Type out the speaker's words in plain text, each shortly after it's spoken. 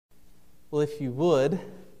Well, if you would,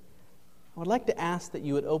 I would like to ask that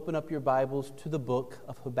you would open up your Bibles to the book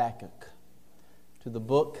of Habakkuk. To the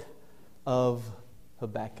book of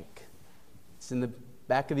Habakkuk. It's in the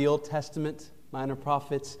back of the Old Testament, Minor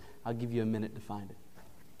Prophets. I'll give you a minute to find it.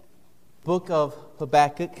 Book of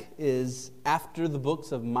Habakkuk is after the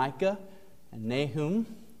books of Micah and Nahum,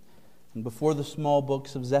 and before the small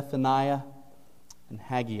books of Zephaniah and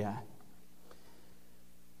Haggai.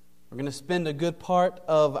 We're going to spend a good part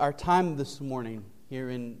of our time this morning here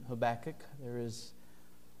in Habakkuk. There is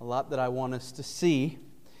a lot that I want us to see.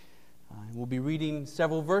 We'll be reading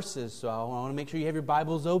several verses, so I want to make sure you have your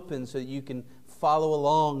Bibles open so that you can follow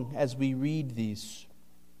along as we read these.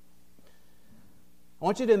 I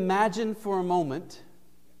want you to imagine for a moment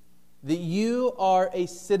that you are a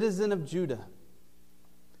citizen of Judah,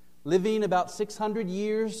 living about 600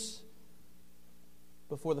 years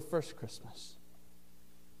before the first Christmas,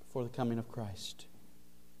 before the coming of Christ.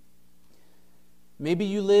 Maybe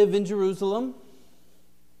you live in Jerusalem.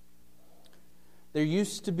 There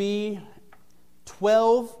used to be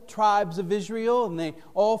 12 tribes of Israel, and they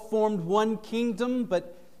all formed one kingdom,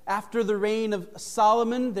 but after the reign of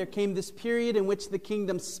Solomon, there came this period in which the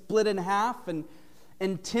kingdom split in half, and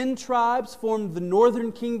 10 tribes formed the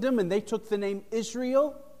northern kingdom, and they took the name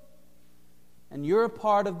Israel. And you're a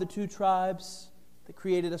part of the 2 tribes that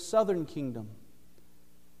created a southern kingdom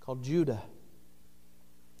called Judah.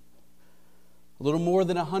 A little more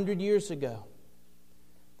than 100 years ago,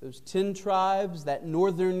 those 10 tribes, that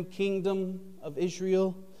northern kingdom of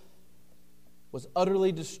Israel, was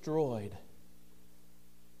utterly destroyed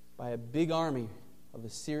by a big army of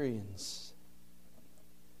Assyrians.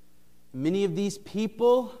 Many of these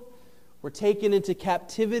people were taken into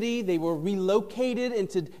captivity. They were relocated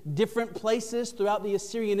into different places throughout the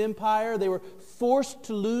Assyrian Empire. They were forced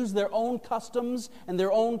to lose their own customs and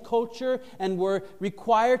their own culture, and were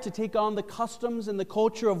required to take on the customs and the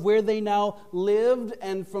culture of where they now lived.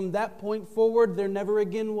 And from that point forward, there never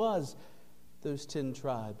again was those 10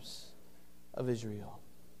 tribes of Israel.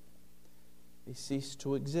 They ceased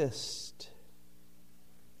to exist.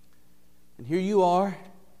 And here you are,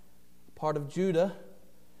 part of Judah.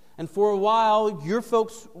 And for a while, your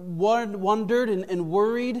folks wondered and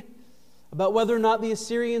worried about whether or not the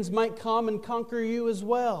Assyrians might come and conquer you as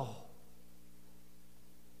well.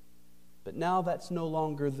 But now that's no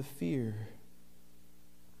longer the fear.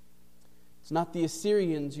 It's not the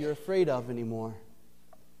Assyrians you're afraid of anymore.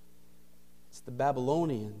 It's the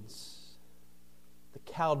Babylonians, the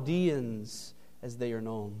Chaldeans, as they are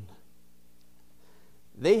known.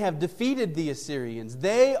 They have defeated the Assyrians.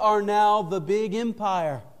 They are now the big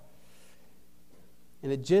empire.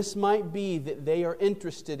 And it just might be that they are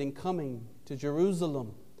interested in coming to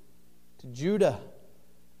Jerusalem, to Judah,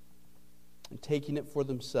 and taking it for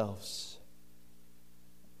themselves.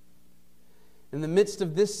 In the midst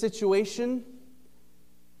of this situation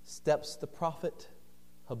steps the prophet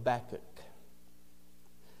Habakkuk.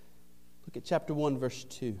 Look at chapter 1, verse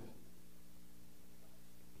 2.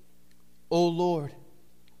 O Lord,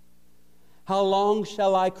 how long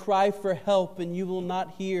shall I cry for help and you will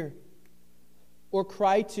not hear? Or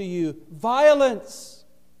cry to you, violence,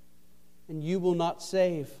 and you will not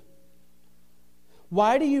save?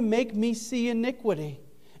 Why do you make me see iniquity?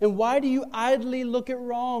 And why do you idly look at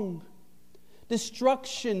wrong?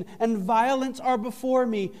 Destruction and violence are before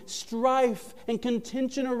me. Strife and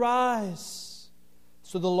contention arise.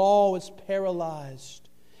 So the law is paralyzed,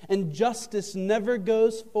 and justice never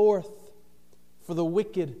goes forth. For the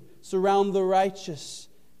wicked surround the righteous,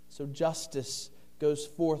 so justice goes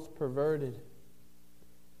forth perverted.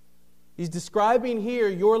 He's describing here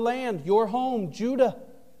your land, your home, Judah.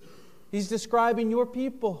 He's describing your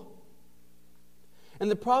people.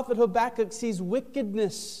 And the prophet Habakkuk sees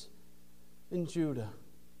wickedness in Judah.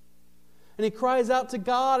 And he cries out to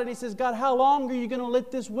God and he says, God, how long are you going to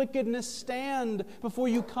let this wickedness stand before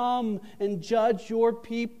you come and judge your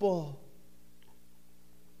people?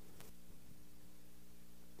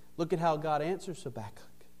 Look at how God answers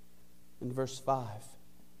Habakkuk in verse 5.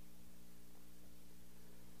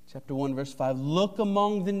 Chapter 1, verse 5. Look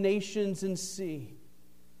among the nations and see.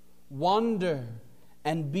 Wonder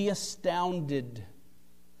and be astounded.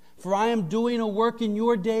 For I am doing a work in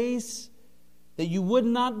your days that you would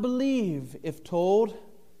not believe if told.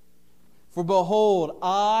 For behold,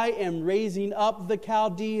 I am raising up the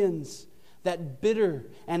Chaldeans, that bitter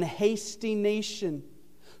and hasty nation,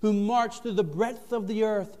 who march through the breadth of the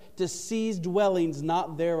earth to seize dwellings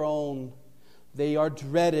not their own. They are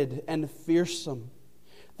dreaded and fearsome.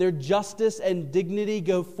 Their justice and dignity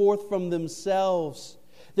go forth from themselves.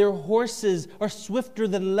 Their horses are swifter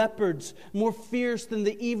than leopards, more fierce than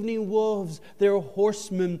the evening wolves. Their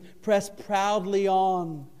horsemen press proudly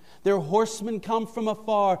on. Their horsemen come from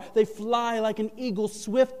afar. They fly like an eagle,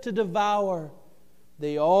 swift to devour.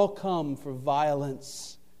 They all come for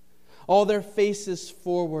violence. All their faces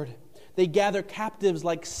forward. They gather captives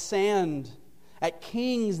like sand. At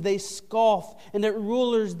kings they scoff, and at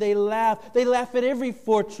rulers they laugh. They laugh at every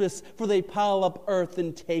fortress, for they pile up earth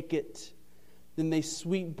and take it. Then they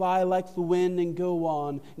sweep by like the wind and go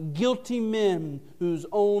on, guilty men whose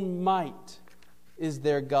own might is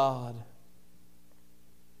their God.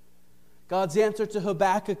 God's answer to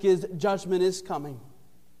Habakkuk is, judgment is coming.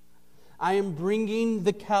 I am bringing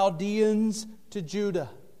the Chaldeans to Judah,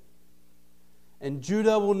 and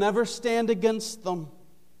Judah will never stand against them.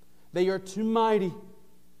 They are too mighty.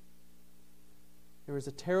 There is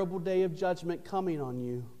a terrible day of judgment coming on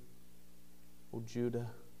you, O Judah.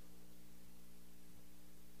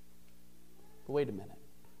 But wait a minute.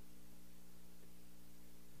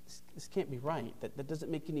 This can't be right. That doesn't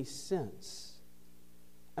make any sense.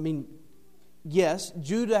 I mean, yes,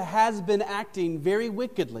 Judah has been acting very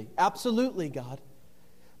wickedly. Absolutely, God.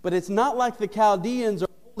 But it's not like the Chaldeans are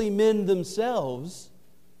holy men themselves.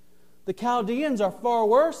 The Chaldeans are far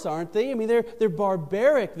worse, aren't they? I mean, they're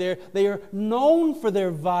barbaric. They are known for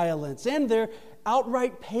their violence and their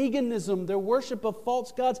outright paganism, their worship of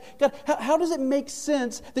false gods. God, how does it make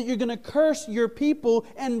sense that you're going to curse your people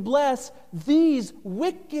and bless these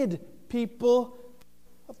wicked people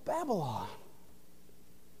of Babylon?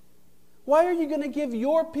 Why are you going to give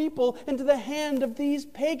your people into the hand of these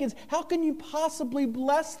pagans? How can you possibly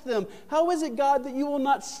bless them? How is it, God, that you will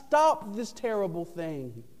not stop this terrible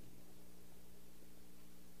thing?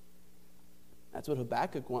 That's what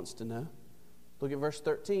Habakkuk wants to know. Look at verse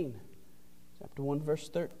 13. Chapter 1, verse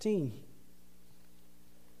 13.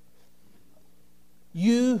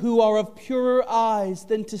 You who are of purer eyes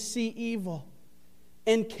than to see evil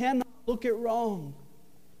and cannot look at wrong,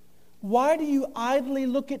 why do you idly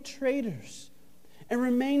look at traitors and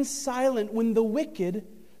remain silent when the wicked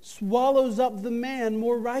swallows up the man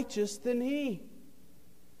more righteous than he?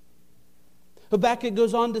 Habakkuk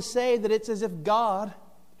goes on to say that it's as if God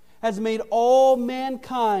has made all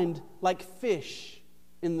mankind like fish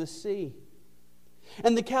in the sea.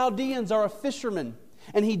 And the Chaldeans are a fisherman,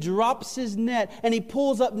 and he drops his net, and he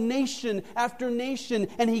pulls up nation after nation,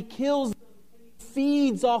 and he kills them, and he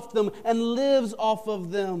feeds off them, and lives off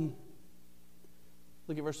of them.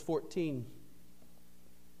 Look at verse 14.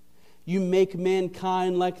 You make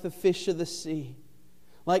mankind like the fish of the sea,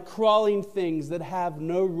 like crawling things that have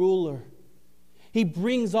no ruler. He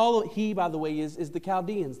brings he, by the way, is the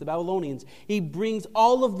Chaldeans, the Babylonians. He brings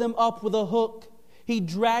all of them up with a hook. He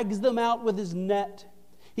drags them out with his net.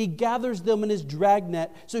 He gathers them in his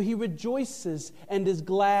dragnet. So he rejoices and is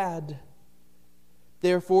glad.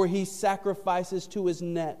 Therefore he sacrifices to his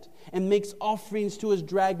net and makes offerings to his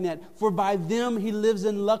dragnet. For by them he lives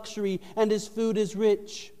in luxury and his food is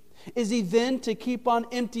rich. Is he then to keep on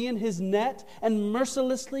emptying his net and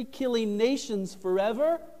mercilessly killing nations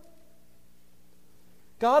forever?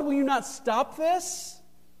 God, will you not stop this?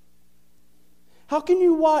 How can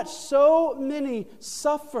you watch so many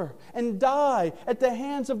suffer and die at the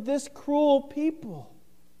hands of this cruel people?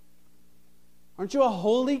 Aren't you a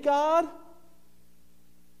holy God?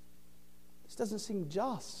 This doesn't seem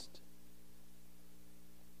just.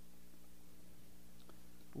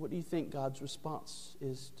 What do you think God's response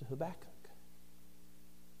is to Habakkuk?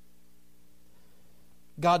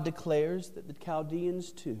 God declares that the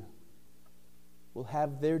Chaldeans too will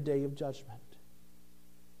have their day of judgment.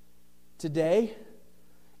 Today,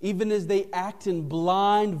 even as they act in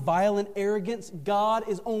blind, violent arrogance, God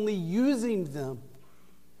is only using them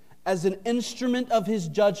as an instrument of His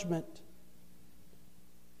judgment.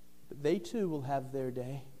 But they too will have their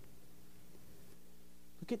day.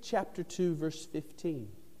 Look at chapter 2, verse 15.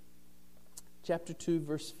 Chapter 2,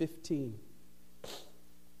 verse 15.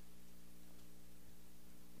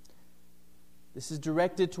 This is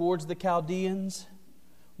directed towards the Chaldeans.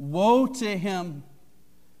 Woe to him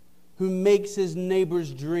who makes his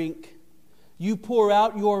neighbors drink. You pour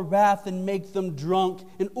out your wrath and make them drunk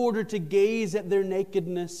in order to gaze at their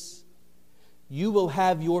nakedness. You will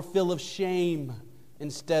have your fill of shame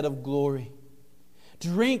instead of glory.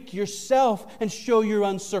 Drink yourself and show your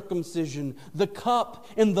uncircumcision. The cup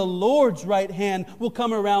in the Lord's right hand will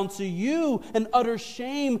come around to you, and utter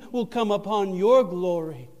shame will come upon your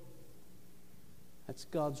glory. That's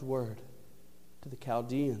God's word to the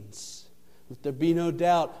Chaldeans. Let there be no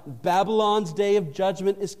doubt, Babylon's day of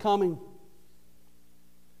judgment is coming.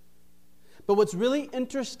 But what's really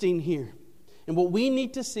interesting here And what we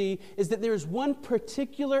need to see is that there is one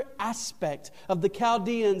particular aspect of the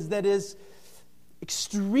Chaldeans that is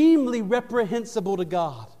extremely reprehensible to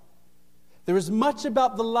God. There is much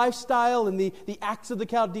about the lifestyle and the acts of the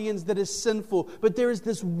Chaldeans that is sinful. But there is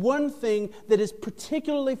this one thing that is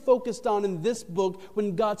particularly focused on in this book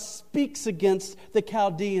when God speaks against the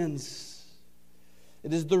Chaldeans.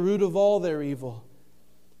 It is the root of all their evil.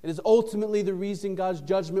 It is ultimately the reason God's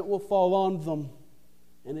judgment will fall on them.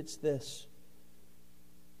 And it's this.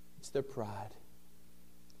 It's their pride.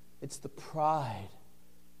 It's the pride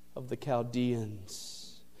of the Chaldeans.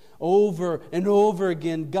 Over and over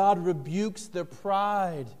again, God rebukes their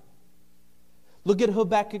pride. Look at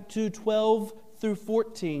Habakkuk 2:12 through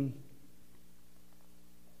 14.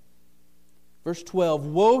 Verse 12,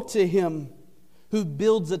 woe to him who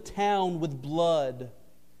builds a town with blood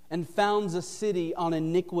and founds a city on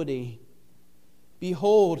iniquity.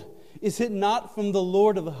 Behold, is it not from the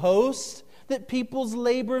Lord of hosts that peoples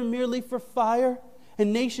labor merely for fire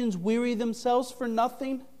and nations weary themselves for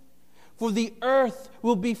nothing? For the earth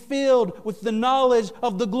will be filled with the knowledge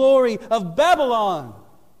of the glory of Babylon.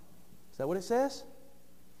 Is that what it says?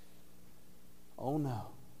 Oh no.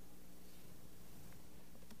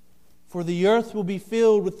 For the earth will be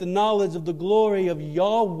filled with the knowledge of the glory of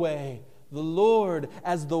Yahweh, the Lord,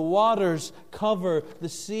 as the waters cover the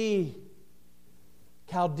sea.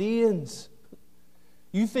 Chaldeans,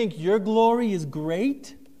 you think your glory is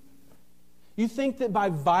great? You think that by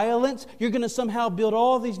violence you're going to somehow build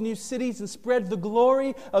all these new cities and spread the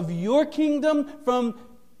glory of your kingdom from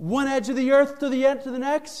one edge of the earth to the end to the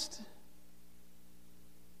next?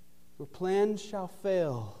 Your plans shall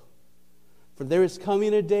fail. For there is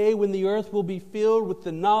coming a day when the earth will be filled with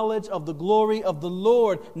the knowledge of the glory of the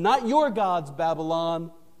Lord, not your gods,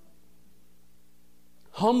 Babylon.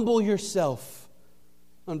 Humble yourself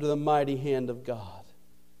under the mighty hand of God.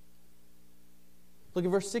 Look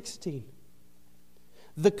at verse 16.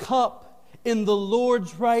 The cup in the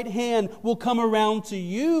Lord's right hand will come around to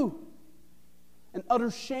you, and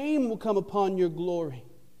utter shame will come upon your glory.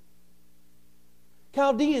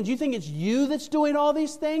 Chaldeans, you think it's you that's doing all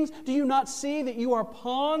these things? Do you not see that you are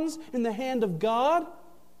pawns in the hand of God?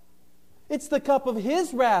 It's the cup of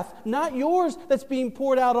His wrath, not yours, that's being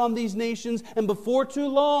poured out on these nations. And before too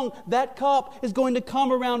long, that cup is going to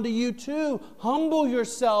come around to you too. Humble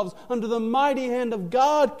yourselves under the mighty hand of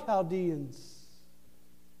God, Chaldeans.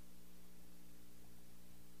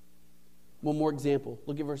 One more example.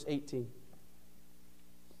 Look at verse 18.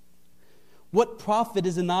 What profit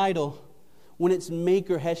is an idol when its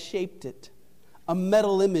maker has shaped it? A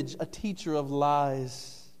metal image, a teacher of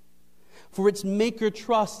lies. For its maker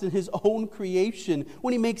trusts in his own creation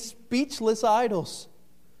when he makes speechless idols.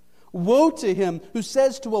 Woe to him who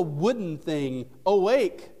says to a wooden thing,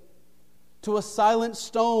 awake, to a silent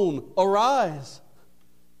stone, arise.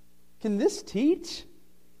 Can this teach?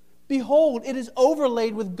 Behold, it is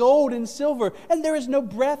overlaid with gold and silver, and there is no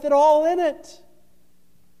breath at all in it.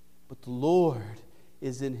 But the Lord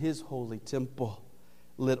is in His holy temple.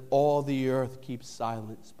 Let all the earth keep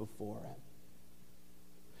silence before Him.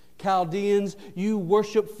 Chaldeans, you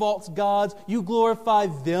worship false gods. You glorify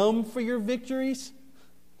them for your victories.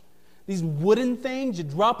 These wooden things, you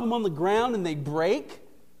drop them on the ground and they break.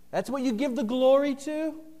 That's what you give the glory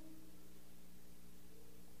to.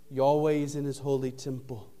 Yahweh is in His holy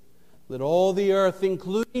temple. Let all the earth,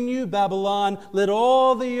 including you, Babylon, let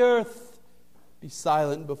all the earth be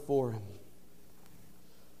silent before Him.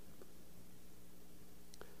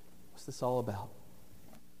 What's this all about?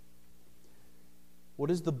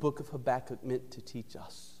 What is the book of Habakkuk meant to teach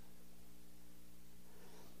us?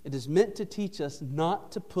 It is meant to teach us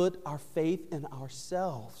not to put our faith in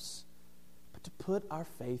ourselves, but to put our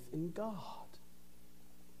faith in God.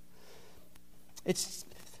 It's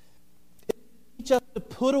teach us to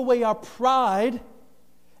put away our pride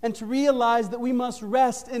and to realize that we must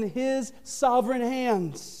rest in His sovereign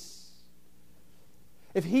hands.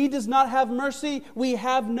 If He does not have mercy, we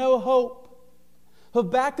have no hope.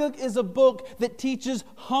 Habakkuk is a book that teaches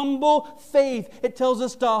humble faith. It tells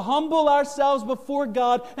us to humble ourselves before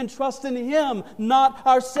God and trust in Him, not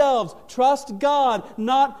ourselves. Trust God,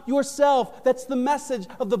 not yourself. That's the message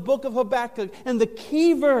of the book of Habakkuk. And the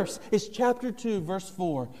key verse is chapter 2, verse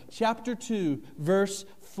 4. Chapter 2, verse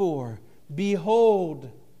 4. Behold,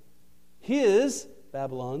 his,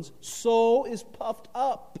 Babylon's, soul is puffed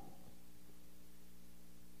up.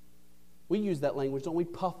 We use that language, don't we?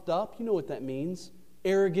 Puffed up. You know what that means.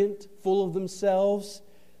 Arrogant, full of themselves.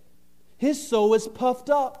 His soul is puffed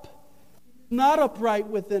up, not upright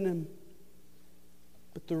within him.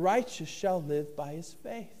 But the righteous shall live by his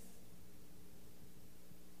faith.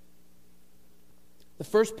 The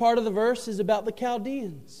first part of the verse is about the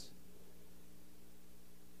Chaldeans.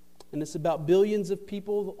 And it's about billions of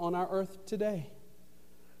people on our earth today.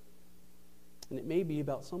 And it may be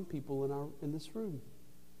about some people in this room.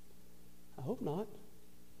 I hope not.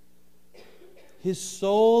 His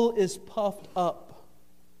soul is puffed up.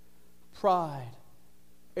 Pride,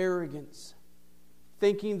 arrogance,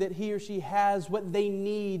 thinking that he or she has what they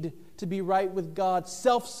need to be right with God.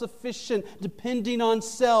 Self-sufficient, depending on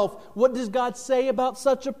self. What does God say about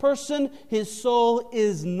such a person? His soul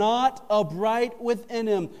is not upright within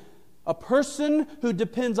him. A person who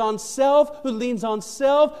depends on self, who leans on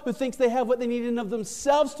self, who thinks they have what they need in of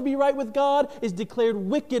themselves to be right with God, is declared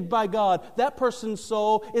wicked by God. That person's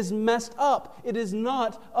soul is messed up. It is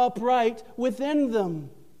not upright within them.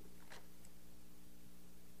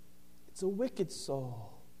 It's a wicked soul.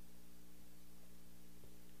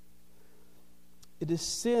 It is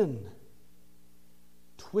sin.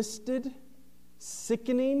 Twisted,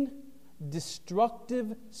 sickening,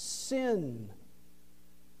 destructive sin.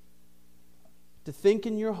 To think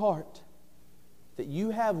in your heart that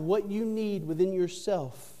you have what you need within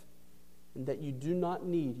yourself and that you do not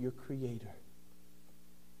need your Creator.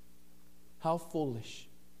 How foolish.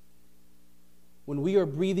 When we are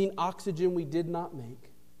breathing oxygen we did not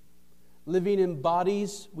make, living in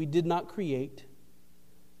bodies we did not create,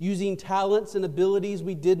 using talents and abilities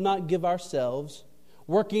we did not give ourselves,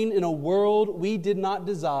 working in a world we did not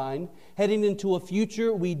design, heading into a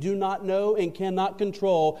future we do not know and cannot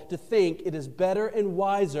control, to think it is better and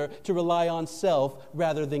wiser to rely on self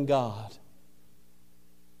rather than God.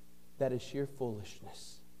 That is sheer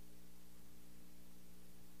foolishness.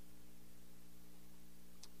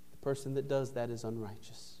 The person that does that is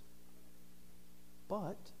unrighteous.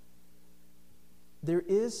 But there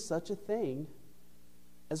is such a thing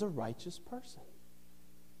as a righteous person.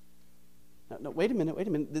 No, wait a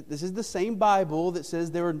minute. This is the same Bible that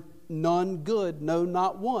says there are none good, no,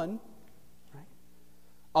 not one. Right?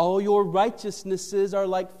 All your righteousnesses are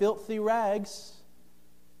like filthy rags.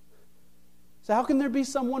 So how can there be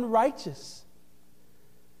someone righteous?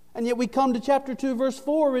 And yet we come to chapter 2, verse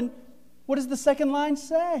 4, and what does the second line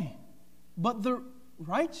say? But the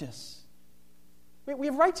righteous. We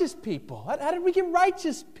have righteous people. How did we get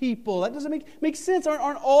righteous people? That doesn't make sense.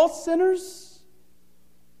 Aren't all sinners?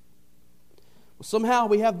 Somehow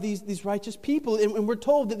we have these righteous people, and we're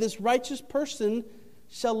told that this righteous person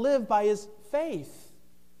shall live by his faith.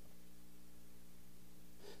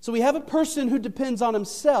 So we have a person who depends on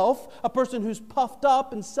himself, a person who's puffed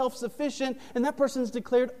up and self-sufficient, and that person is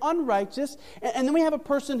declared unrighteous. And then we have a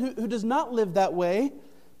person who does not live that way,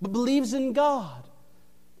 but believes in God,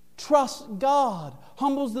 trusts God,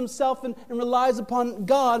 humbles themselves and relies upon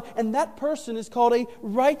God, and that person is called a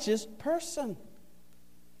righteous person.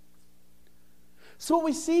 So what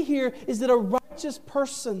we see here is that a righteous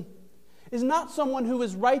person is not someone who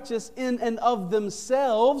is righteous in and of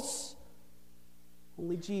themselves.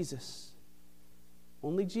 Only Jesus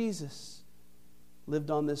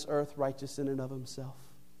lived on this earth righteous in and of himself.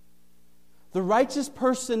 The righteous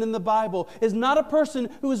person in the Bible is not a person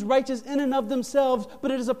who is righteous in and of themselves,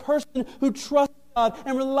 but it is a person who trusts God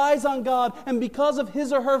and relies on God, and because of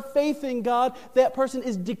his or her faith in God, that person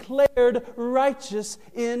is declared righteous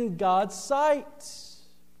in God's sight.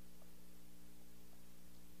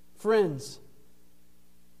 Friends,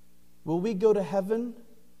 will we go to heaven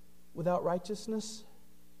without righteousness?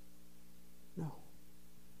 No.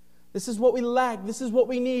 This is what we lack. This is what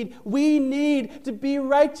we need. We need to be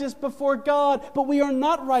righteous before God, but we are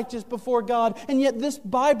not righteous before God. And yet this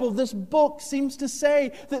Bible, this book, seems to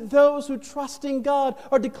say that those who trust in God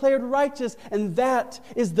are declared righteous. And that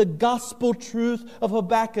is the gospel truth of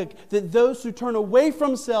Habakkuk, that those who turn away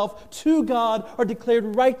from self to God are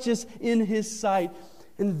declared righteous in His sight.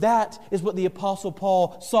 And that is what the Apostle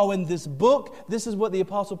Paul saw in this book. This is what the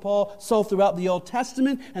Apostle Paul saw throughout the Old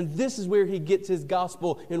Testament. And this is where he gets his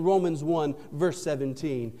gospel in Romans 1, verse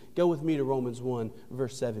 17. Go with me to Romans 1,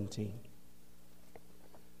 verse 17.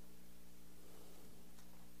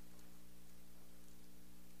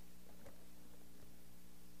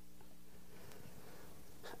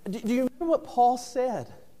 Do you remember what Paul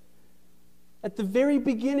said at the very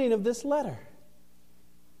beginning of this letter?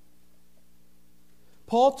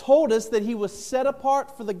 Paul told us that he was set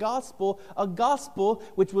apart for the gospel, a gospel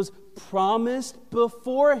which was promised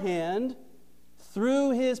beforehand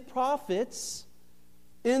through his prophets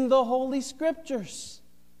in the Holy Scriptures.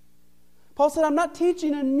 Paul said, I'm not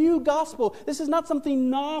teaching a new gospel. This is not something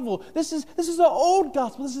novel. This is an old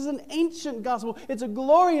gospel. This is an ancient gospel. It's a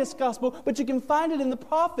glorious gospel, but you can find it in the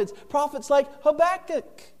prophets. Prophets like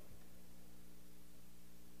Habakkuk.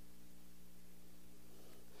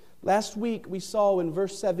 Last week we saw in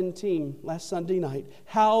verse 17, last Sunday night,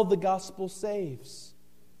 how the gospel saves.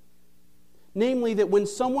 Namely, that when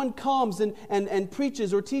someone comes and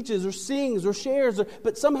preaches or teaches or sings or shares,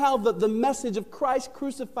 but somehow the message of Christ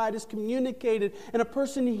crucified is communicated, and a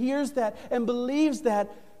person hears that and believes that,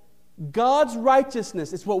 God's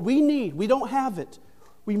righteousness is what we need. We don't have it.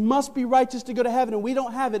 We must be righteous to go to heaven, and we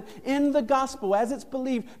don't have it. In the gospel, as it's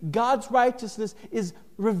believed, God's righteousness is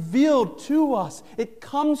revealed to us. It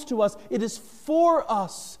comes to us. It is for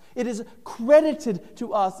us. It is credited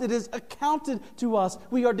to us. It is accounted to us.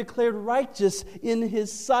 We are declared righteous in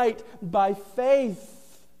His sight by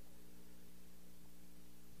faith.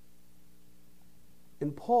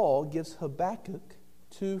 And Paul gives Habakkuk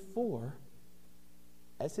 2:4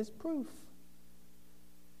 as his proof.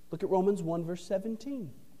 Look at Romans 1 verse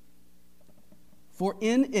 17. For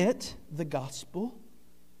in it, the gospel,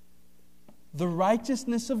 the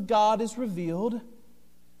righteousness of God is revealed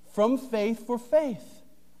from faith for faith.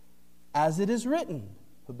 As it is written,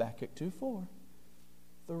 Habakkuk 2:4,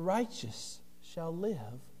 the righteous shall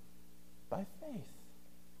live by faith.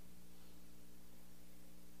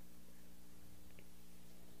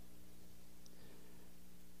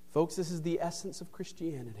 Folks, this is the essence of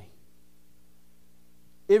Christianity.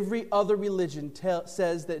 Every other religion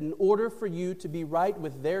says that in order for you to be right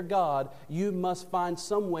with their God, you must find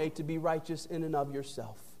some way to be righteous in and of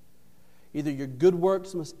yourself. Either your good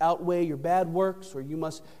works must outweigh your bad works, or you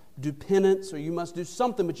must do penance, or you must do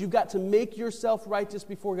something, but you've got to make yourself righteous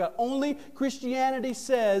before God. Only Christianity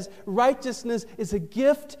says righteousness is a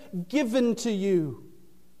gift given to you.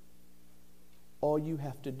 All you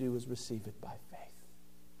have to do is receive it by faith.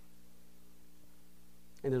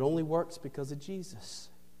 And it only works because of Jesus.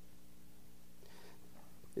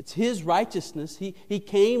 It's His righteousness. He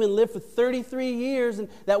came and lived for 33 years, and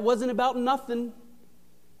that wasn't about nothing.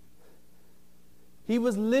 He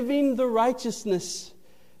was living the righteousness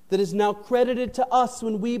that is now credited to us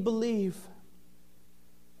when we believe.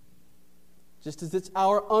 Just as it's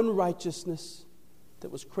our unrighteousness that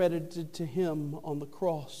was credited to Him on the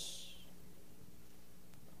cross.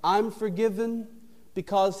 I'm forgiven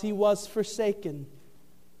because He was forsaken.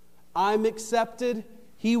 I'm accepted.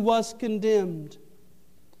 He was condemned.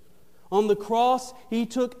 On the cross, He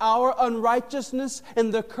took our unrighteousness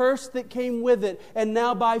and the curse that came with it. And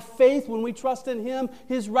now by faith, when we trust in Him,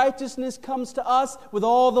 His righteousness comes to us with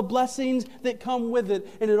all the blessings that come with it.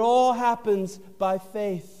 And it all happens by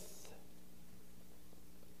faith.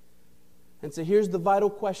 And so here's the vital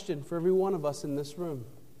question for every one of us in this room.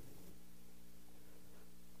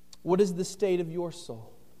 What is the state of your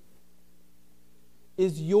soul?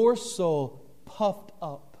 Is your soul puffed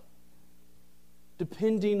up,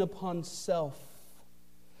 depending upon self,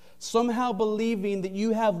 somehow believing that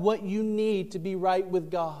you have what you need to be right with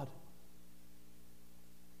God?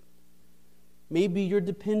 Maybe you're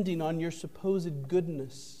depending on your supposed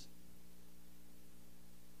goodness.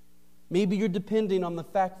 Maybe you're depending on the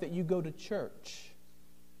fact that you go to church.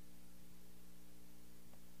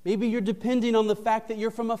 Maybe you're depending on the fact that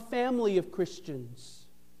you're from a family of Christians.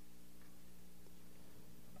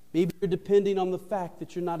 Maybe you're depending on the fact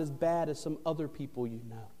that you're not as bad as some other people you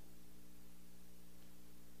know.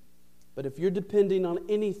 But if you're depending on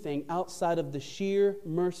anything outside of the sheer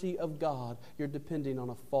mercy of God, you're depending on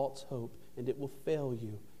a false hope, and it will fail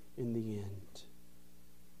you in the end.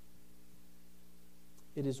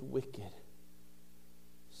 It is wicked,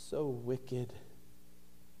 so wicked,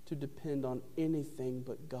 to depend on anything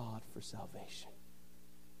but God for salvation.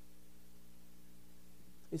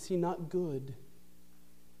 Is He not good?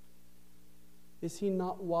 Is He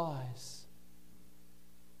not wise?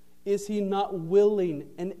 Is He not willing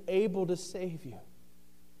and able to save you?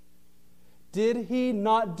 Did He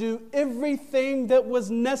not do everything that was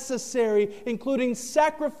necessary, including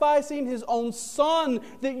sacrificing His own Son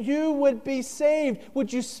that you would be saved?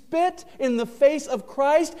 Would you spit in the face of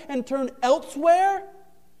Christ and turn elsewhere?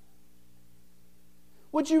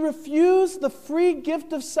 Would you refuse the free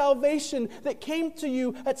gift of salvation that came to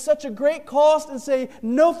you at such a great cost and say,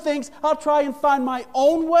 no thanks, I'll try and find my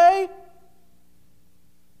own way?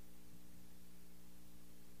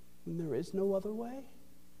 When there is no other way?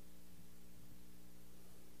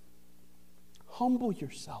 Humble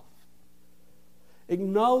yourself.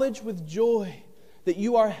 Acknowledge with joy that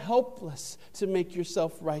you are helpless to make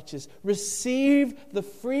yourself righteous. Receive the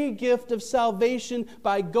free gift of salvation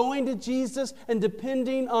by going to Jesus and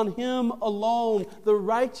depending on Him alone. The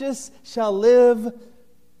righteous shall live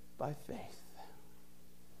by faith.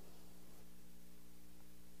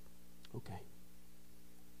 Okay.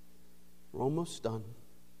 We're almost done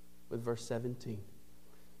with verse 17.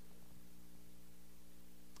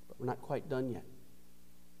 But we're not quite done yet.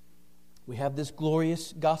 We have this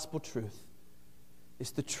glorious gospel truth.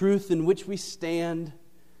 It's the truth in which we stand.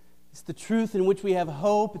 It's the truth in which we have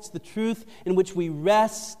hope. It's the truth in which we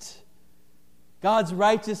rest. God's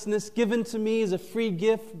righteousness given to me is a free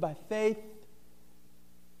gift by faith.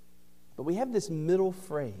 But we have this middle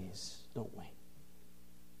phrase, don't we?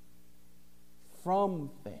 From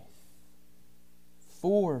faith.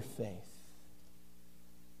 For faith.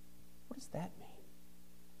 What does that mean?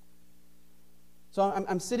 So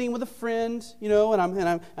I'm sitting with a friend,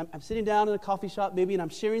 and I'm sitting down in a coffee shop maybe, and I'm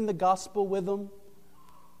sharing the gospel with them.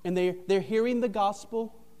 And they're hearing the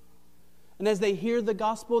gospel. And as they hear the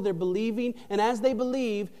gospel, they're believing. And as they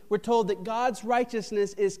believe, we're told that God's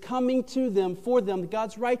righteousness is coming to them, for them.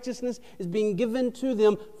 God's righteousness is being given to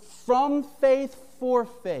them from faith for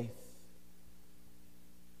faith.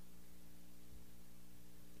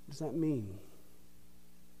 What does that mean?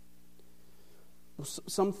 Well,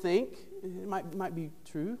 some think, it might be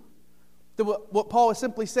true, that what Paul is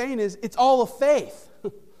simply saying is it's all of faith.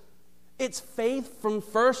 It's faith from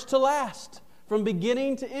first to last, from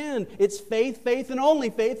beginning to end. It's faith, faith, and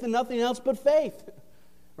only faith, and nothing else but faith.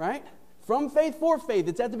 Right? From faith for faith.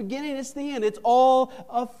 It's at the beginning, it's the end. It's all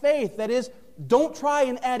of faith. That is, don't try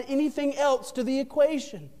and add anything else to the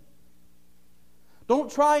equation.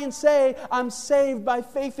 Don't try and say, I'm saved by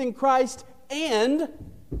faith in Christ and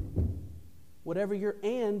whatever your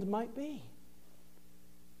and might be.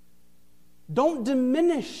 Don't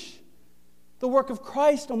diminish the work of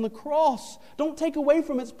Christ on the cross. Don't take away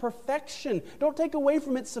from its perfection. Don't take away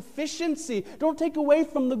from its sufficiency. Don't take away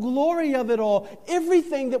from the glory of it all.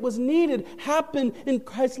 Everything that was needed happened in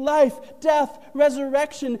Christ's life, death,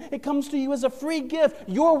 resurrection. It comes to you as a free gift.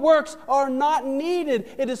 Your works are not needed.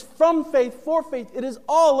 It is from faith, for faith. It is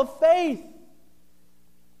all of faith.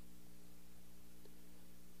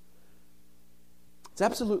 It's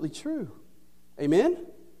absolutely true. Amen?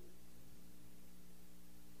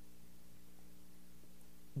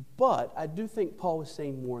 But I do think Paul was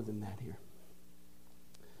saying more than that here.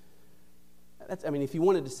 If he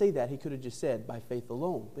wanted to say that, he could have just said, by faith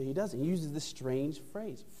alone. But he doesn't. He uses this strange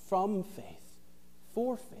phrase, from faith,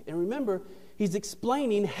 for faith. And remember, he's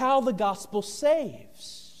explaining how the gospel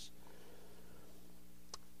saves.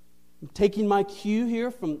 I'm taking my cue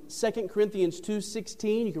here from 2 Corinthians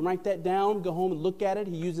 2:16. You can write that down, go home and look at it.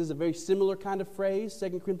 He uses a very similar kind of phrase,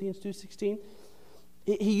 2 Corinthians 2:16.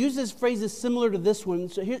 He uses phrases similar to this one.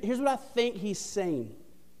 So here's what I think he's saying.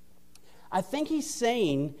 I think he's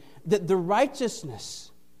saying that the righteousness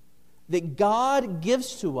that God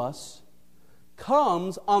gives to us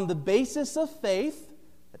comes on the basis of faith,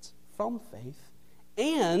 that's from faith,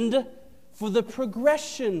 and for the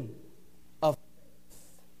progression of faith.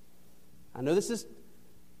 I know this is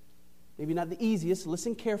maybe not the easiest.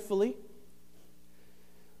 Listen carefully.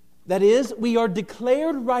 That is, we are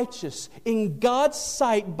declared righteous in God's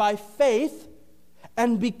sight by faith,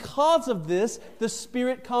 and because of this, the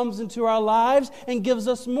Spirit comes into our lives and gives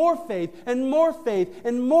us more faith and more faith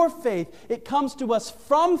and more faith. It comes to us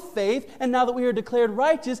from faith, and now that we are declared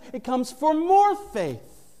righteous, it comes for more faith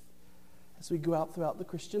as we go out throughout the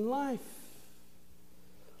Christian life.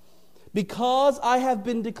 Because I have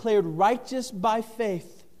been declared righteous by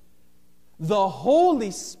faith, the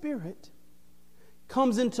Holy Spirit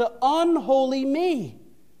comes into unholy me.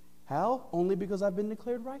 How? Only because I've been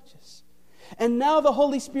declared righteous. And now the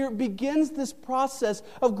Holy Spirit begins this process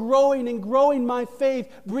of growing and growing my faith,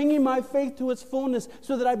 bringing my faith to its fullness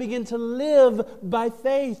so that I begin to live by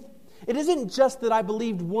faith. It isn't just that I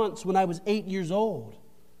believed once when I was 8 years old.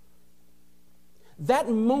 That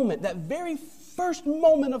moment, that very first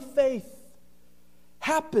moment of faith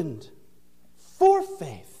happened for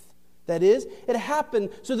faith. That is, it happened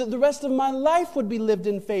so that the rest of my life would be lived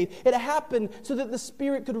in faith. It happened so that the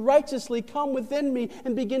Spirit could righteously come within me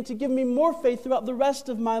and begin to give me more faith throughout the rest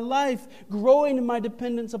of my life, growing in my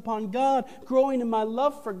dependence upon God, growing in my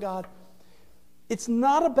love for God. It's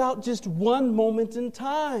not about just one moment in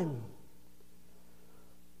time.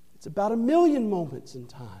 It's about 1,000,000 moments in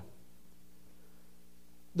time.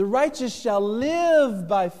 The righteous shall live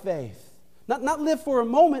by faith. Not live for a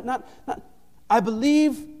moment, not I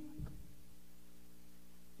believe.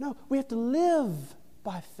 No, we have to live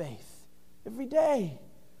by faith every day.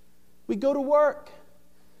 We go to work.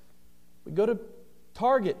 We go to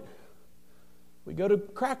Target. We go to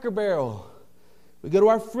Cracker Barrel. We go to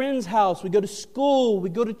our friend's house. We go to school. We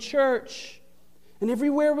go to church. And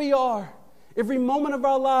everywhere we are, every moment of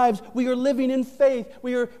our lives, we are living in faith.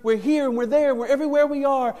 We're here and we're there and we're everywhere we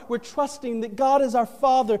are. We're trusting that God is our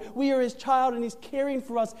Father. We are His child and He's caring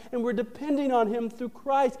for us. And we're depending on Him through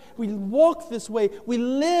Christ. We walk this way. We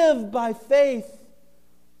live by faith.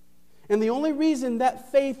 And the only reason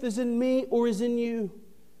that faith is in me or is in you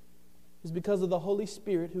is because of the Holy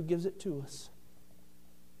Spirit who gives it to us.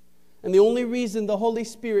 And the only reason the Holy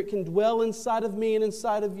Spirit can dwell inside of me and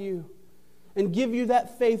inside of you and give you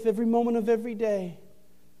that faith every moment of every day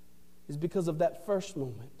is because of that first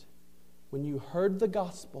moment when you heard the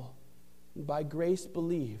gospel and by grace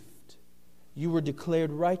believed. You were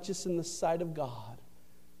declared righteous in the sight of God,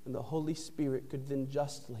 and the Holy Spirit could then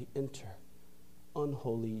justly enter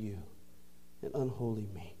unholy you and unholy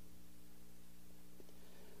me.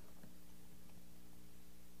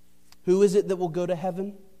 Who is it that will go to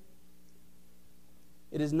heaven?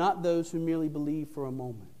 It is not those who merely believe for a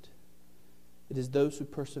moment. It is those who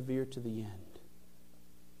persevere to the end.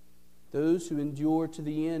 Those who endure to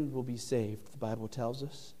the end will be saved, the Bible tells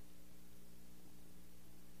us.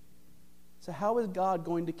 So how is God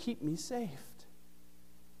going to keep me saved?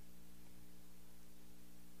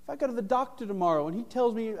 If I go to the doctor tomorrow and he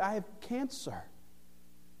tells me I have cancer,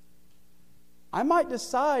 I might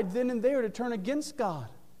decide then and there to turn against God,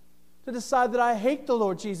 to decide that I hate the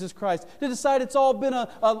Lord Jesus Christ, to decide it's all been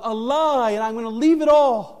a lie and I'm going to leave it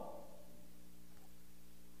all.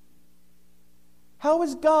 How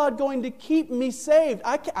is God going to keep me saved?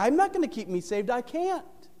 I'm not going to keep me saved. I can't.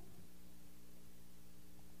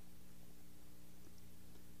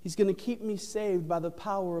 He's going to keep me saved by the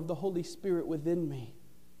power of the Holy Spirit within me,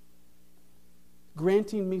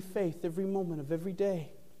 granting me faith every moment of every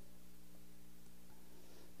day.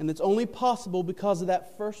 And it's only possible because of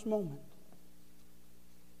that first moment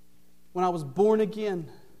when I was born again,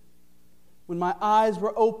 when my eyes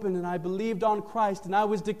were open and I believed on Christ and I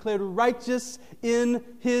was declared righteous in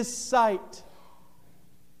His sight.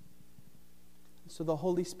 So the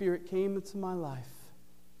Holy Spirit came into my life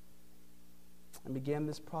and began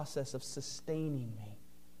this process of sustaining me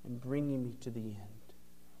and bringing me to the end.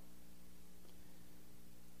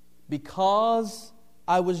 Because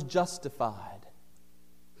I was justified,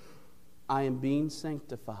 I am being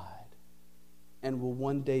sanctified and will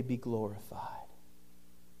one day be glorified.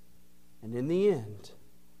 And in the end,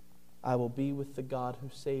 I will be with the God who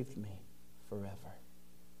saved me forever.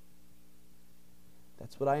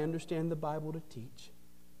 That's what I understand the Bible to teach.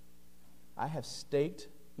 I have staked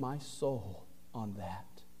my soul on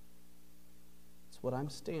that. It's what I'm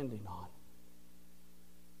standing on.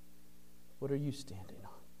 What are you standing on?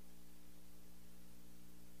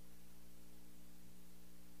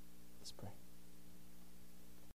 Let's pray.